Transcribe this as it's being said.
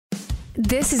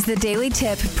This is the Daily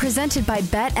Tip presented by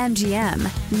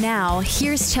BetMGM. Now,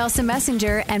 here's Chelsa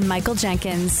Messenger and Michael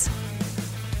Jenkins.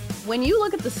 When you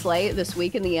look at the slate this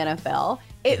week in the NFL,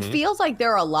 it feels like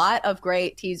there are a lot of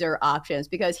great teaser options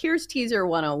because here's teaser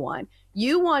 101.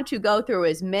 You want to go through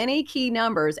as many key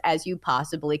numbers as you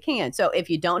possibly can. So if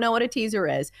you don't know what a teaser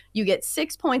is, you get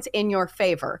 6 points in your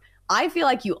favor. I feel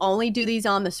like you only do these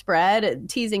on the spread.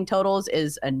 Teasing totals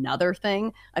is another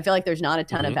thing. I feel like there's not a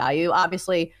ton of value.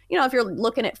 Obviously, if you're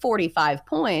looking at 45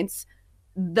 points,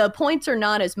 the points are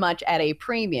not as much at a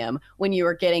premium when you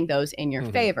are getting those in your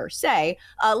favor. Say,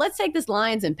 let's take this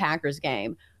Lions and Packers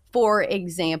game. For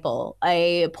example,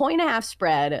 a 1.5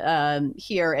 spread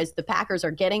here as the Packers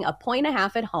are getting a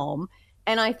 1.5 at home.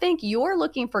 And I think you're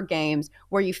looking for games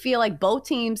where you feel like both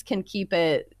teams can keep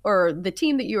it, or the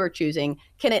team that you are choosing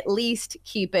can at least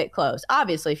keep it close.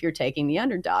 Obviously, if you're taking the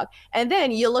underdog. And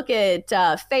then you look at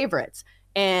favorites.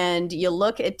 And you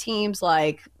look at teams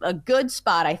like a good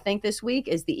spot, I think this week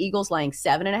is the Eagles laying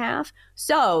 7.5.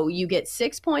 So you get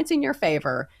 6 points in your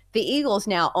favor. The Eagles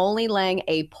now only laying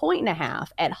a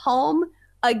 1.5 at home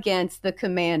against the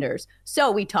Commanders.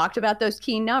 So we talked about those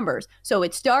key numbers. So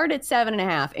it started at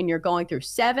 7.5 and you're going through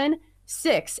 7,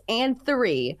 6, and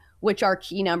 3, which are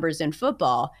key numbers in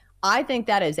football. I think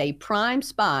that is a prime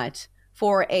spot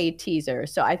for a teaser.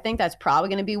 So I think that's probably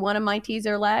going to be one of my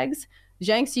teaser legs.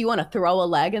 Jenks, you want to throw a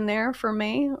leg in there for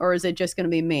me? Or is it just going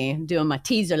to be me doing my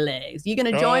teaser legs? You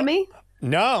going to join me?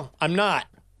 No, I'm not.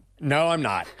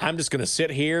 I'm just going to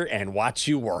sit here and watch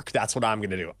you work. That's what I'm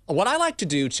going to do. What I like to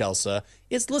do, Chelsa,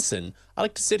 is listen. I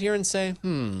like to sit here and say,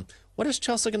 what is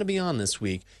Chelsa going to be on this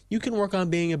week? You can work on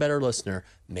being a better listener.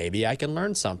 Maybe I can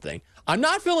learn something. I'm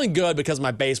not feeling good because my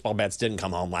baseball bets didn't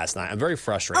come home last night. I'm very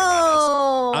frustrated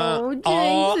by this.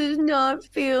 James is not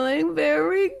feeling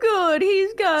very good.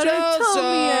 He's got a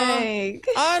tummy ache.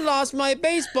 I lost my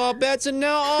baseball bets and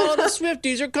now all of the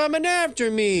Swifties are coming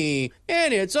after me.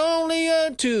 And it's only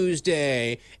a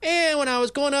Tuesday. And when I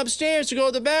was going upstairs to go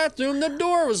to the bathroom, the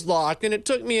door was locked. And it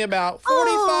took me about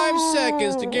 45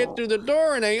 seconds to get through the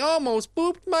door and I almost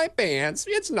pooped my pants.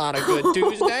 It's not a good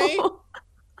Tuesday.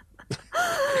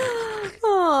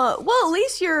 Well, at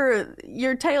least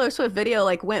your Taylor Swift video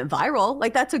went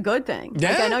viral. That's a good thing.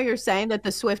 Yeah. I know you're saying that the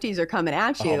Swifties are coming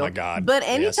at you. Oh my God. But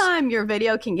anytime your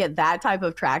video can get that type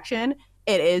of traction,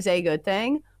 it is a good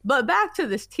thing. But back to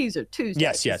this teaser Tuesday.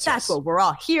 Yes. That's what we're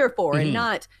all here for, and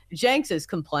not Jenks's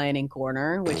complaining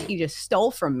corner, which he just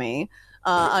stole from me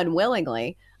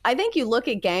unwillingly. I think you look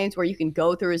at games where you can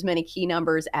go through as many key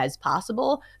numbers as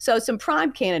possible. So some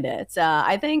prime candidates.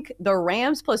 I think the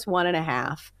Rams plus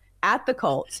 1.5 at the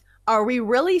Colts. Are we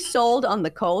really sold on the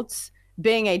Colts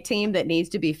being a team that needs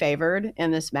to be favored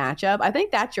in this matchup? I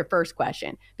think that's your first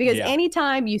question. Because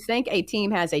anytime you think a team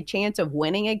has a chance of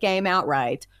winning a game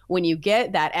outright, when you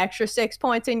get that extra 6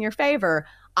 points in your favor,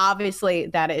 obviously,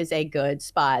 that is a good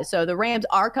spot. So the Rams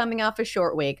are coming off a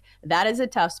short week. That is a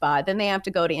tough spot. Then they have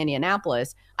to go to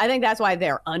Indianapolis. I think that's why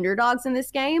they're underdogs in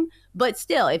this game. But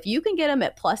still, if you can get them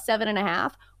at plus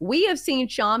 7.5, we have seen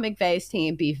Sean McVay's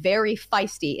team be very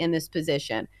feisty in this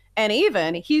position. And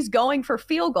even he's going for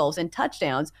field goals and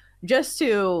touchdowns just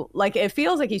to, it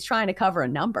feels like he's trying to cover a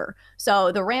number.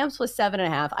 So the Rams plus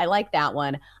 7.5, I like that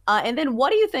one. And then what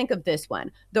do you think of this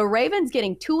one? The Ravens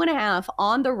getting 2.5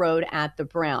 on the road at the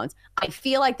Browns. I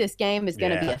feel like this game is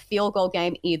going to be a field goal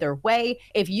game either way.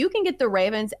 If you can get the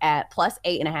Ravens at plus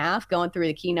 8.5, going through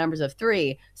the key numbers of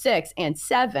 3, 6, and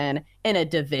 7 in a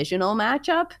divisional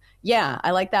matchup, I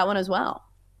like that one as well.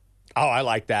 Oh, I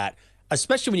like that.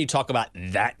 Especially when you talk about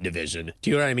that division.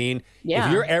 Do you know what I mean? Yeah.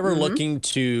 If you're ever looking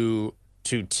to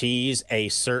tease a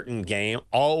certain game,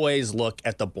 always look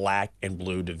at the black and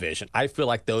blue division. I feel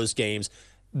like those games,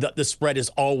 the spread is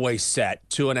always set.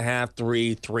 2.5,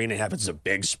 3, 3.5. It's a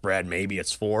big spread. Maybe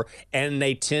it's 4. And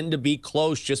they tend to be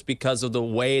close just because of the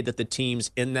way that the teams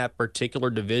in that particular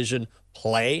division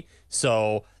play.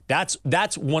 So that's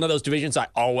one of those divisions I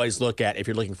always look at if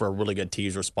you're looking for a really good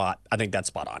teaser spot. I think that's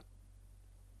spot on.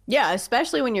 Yeah,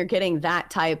 especially when you're getting that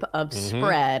type of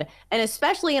spread, and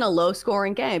especially in a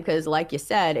low-scoring game, because like you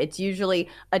said, it's usually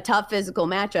a tough physical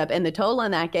matchup, and the total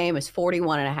in that game is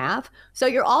 41.5. So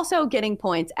you're also getting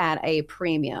points at a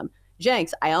premium.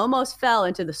 Jenks, I almost fell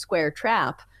into the square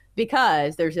trap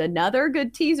because there's another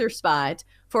good teaser spot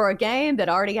for a game that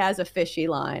already has a fishy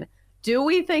line. Do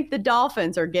we think the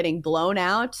Dolphins are getting blown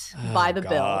out by the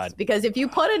Bills? Because if you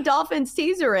put a Dolphins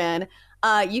teaser in,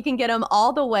 you can get them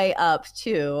all the way up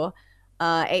to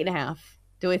 8.5.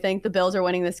 Do we think the Bills are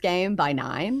winning this game by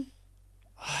 9?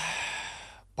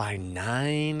 By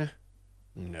 9?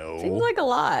 No. Seems like a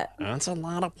lot. That's a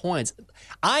lot of points.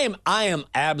 I am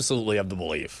absolutely of the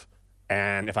belief,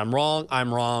 And if I'm wrong,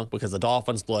 I'm wrong because the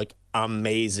Dolphins look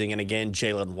amazing. And again,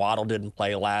 Jalen Waddle didn't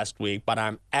play last week, but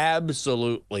I'm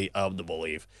absolutely of the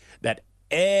belief that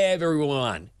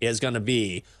everyone is going to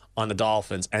be on the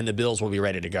Dolphins and the Bills will be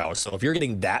ready to go. So if you're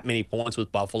getting that many points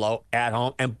with Buffalo at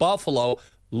home, and Buffalo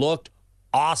looked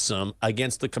awesome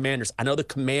against the Commanders. I know the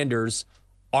Commanders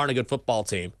aren't a good football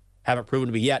team, haven't proven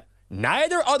to be yet.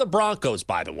 Neither are the Broncos,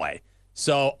 by the way.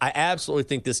 So I absolutely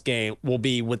think this game will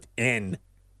be within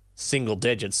single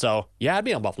digits. So, yeah, I'd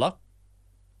be on Buffalo.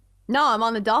 No, I'm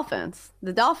on the Dolphins.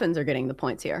 The Dolphins are getting the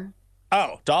points here.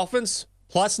 Oh, Dolphins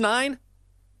 +9?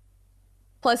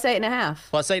 Plus 8.5.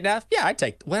 +8.5? Yeah, I'd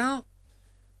take, well,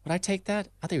 would I take that?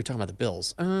 I think you were talking about the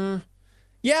Bills.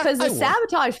 Yeah, because the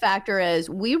sabotage factor is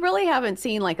we really haven't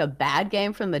seen like a bad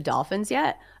game from the Dolphins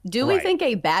yet. Do we think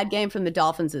a bad game from the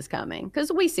Dolphins is coming?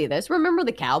 Because we see this. Remember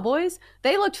the Cowboys?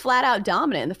 They looked flat out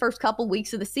dominant in the first couple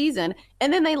weeks of the season,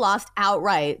 and then they lost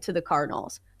outright to the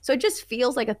Cardinals. So it just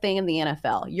feels like a thing in the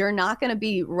NFL. You're not going to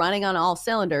be running on all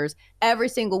cylinders every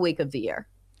single week of the year.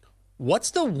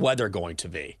 What's the weather going to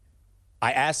be?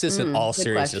 I ask this in all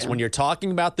seriousness. Question. When you're talking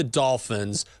about the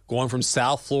Dolphins going from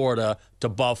South Florida to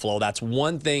Buffalo, that's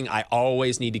one thing I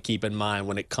always need to keep in mind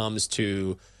when it comes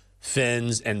to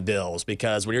Fins and Bills.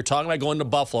 Because when you're talking about going to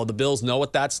Buffalo, the Bills know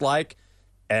what that's like,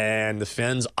 and the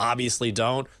Fins obviously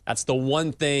don't. That's the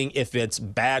one thing, if it's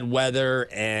bad weather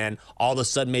and all of a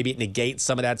sudden maybe it negates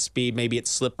some of that speed, maybe it's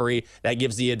slippery, that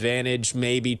gives the advantage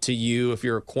maybe to you if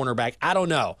you're a cornerback. I don't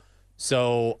know.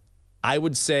 So I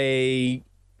would say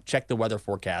check the weather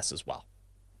forecast as well.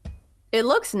 It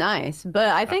looks nice, but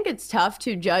I think it's tough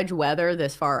to judge weather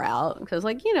this far out because,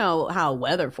 like, you know how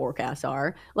weather forecasts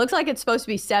are. Looks like it's supposed to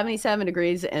be 77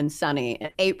 degrees and sunny, an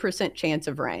 8% chance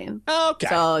of rain. Okay.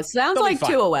 So it sounds like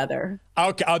Tua weather.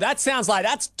 Okay. Oh, that sounds like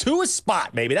that's Tua's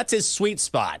spot, maybe. That's his sweet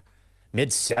spot.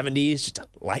 Mid-70s, just a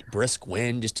light brisk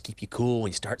wind just to keep you cool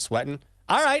when you start sweating.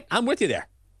 All right, I'm with you there.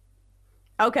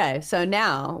 Okay, so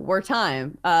now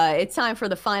it's time for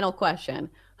the final question.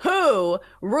 Who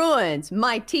ruins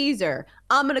my teaser?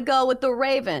 I'm going to go with the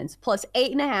Ravens plus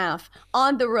 8.5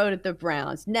 on the road at the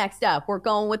Browns. Next up, we're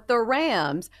going with the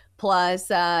Rams plus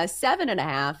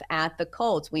 7.5 at the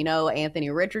Colts. We know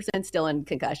Anthony Richardson still in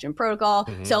concussion protocol,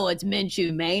 so it's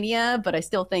Minshew mania, but I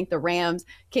still think the Rams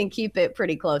can keep it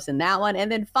pretty close in that one.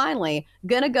 And then finally,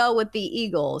 going to go with the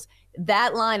Eagles.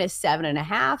 That line is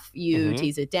 7.5. You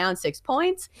tease it down 6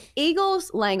 points.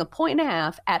 Eagles laying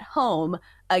 1.5 at home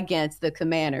against the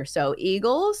Commanders. So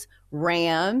Eagles,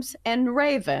 Rams, and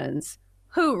Ravens.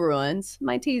 Who ruins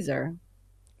my teaser?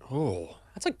 Oh,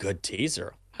 that's a good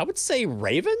teaser. I would say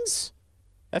Ravens.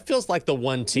 That feels like the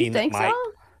one team you think that might.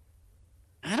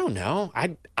 So? I don't know.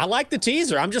 I like the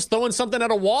teaser. I'm just throwing something at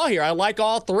a wall here. I like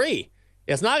all three.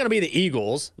 It's not going to be the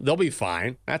Eagles. They'll be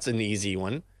fine. That's an easy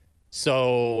one.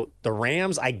 So the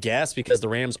Rams, I guess, because the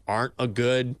Rams aren't a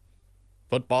good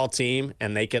football team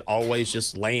and they could always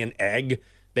just lay an egg.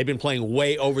 They've been playing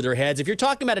way over their heads. If you're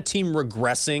talking about a team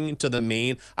regressing to the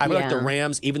mean, I feel like the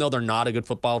Rams, even though they're not a good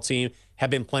football team, have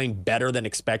been playing better than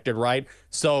expected, right?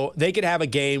 So they could have a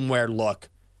game where, look,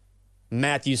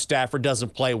 Matthew Stafford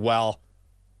doesn't play well.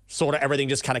 Sort of everything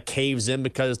just kind of caves in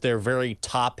because they're very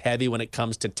top heavy when it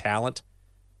comes to talent.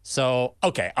 So,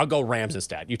 okay, I'll go Rams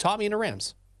instead. You taught me into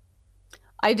Rams.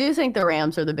 I do think the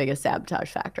Rams are the biggest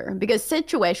sabotage factor because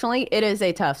situationally, it is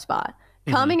a tough spot.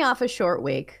 Coming off a short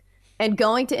week and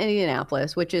going to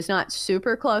Indianapolis, which is not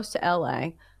super close to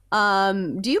LA.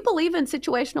 Do you believe in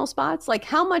situational spots? Like,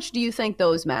 how much do you think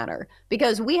those matter?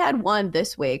 Because we had one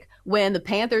this week when the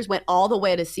Panthers went all the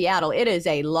way to Seattle. It is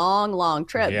a long, long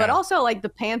trip, but also like the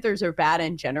Panthers are bad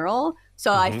in general.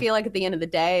 So I feel like at the end of the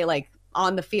day, like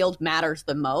on the field matters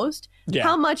the most. Yeah.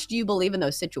 How much do you believe in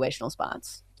those situational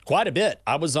spots? Quite a bit.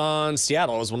 I was on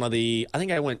Seattle. It was one of the, I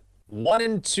think I went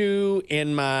 1-2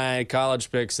 in my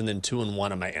college picks and then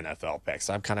 2-1 in my NFL picks.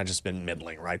 I've kind of just been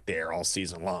middling right there all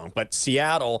season long. But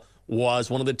Seattle was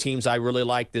one of the teams I really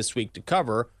liked this week to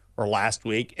cover, or last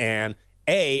week. And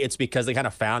it's because they kind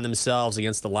of found themselves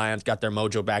against the Lions, got their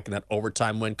mojo back in that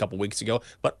overtime win a couple weeks ago.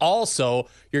 But also,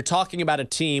 you're talking about a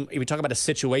team, if you talk about a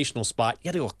situational spot, you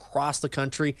got to go across the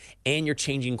country, and you're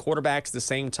changing quarterbacks at the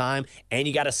same time, and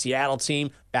you got a Seattle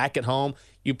team back at home.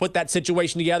 You put that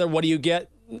situation together, what do you get?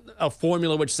 A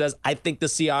formula which says, I think the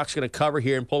Seahawks are going to cover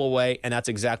here and pull away, and that's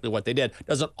exactly what they did.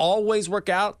 Doesn't always work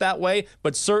out that way,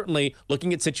 but certainly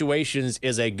looking at situations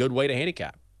is a good way to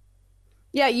handicap.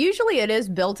 Yeah, usually it is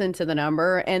built into the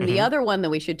number. And the other one that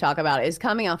we should talk about is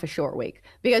coming off a short week,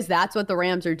 because that's what the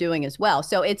Rams are doing as well.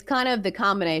 So it's kind of the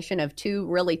combination of two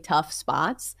really tough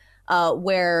spots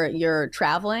where you're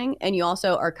traveling and you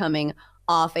also are coming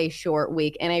off a short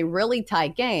week in a really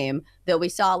tight game that we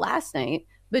saw last night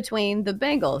between the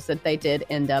Bengals, that they did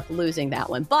end up losing that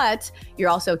one. But you're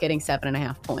also getting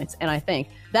 7.5 points. And I think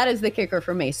that is the kicker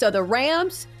for me. So the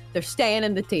Rams, they're staying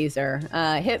in the teaser.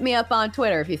 Hit me up on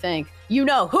Twitter if you think you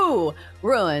know who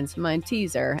ruins my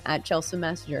teaser at Chelsa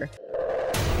Messenger.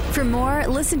 For more,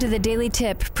 listen to the Daily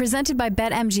Tip presented by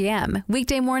BetMGM.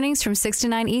 Weekday mornings from 6 to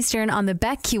 9 Eastern on the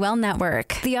BetQL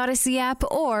network, the Odyssey app,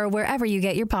 or wherever you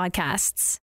get your podcasts.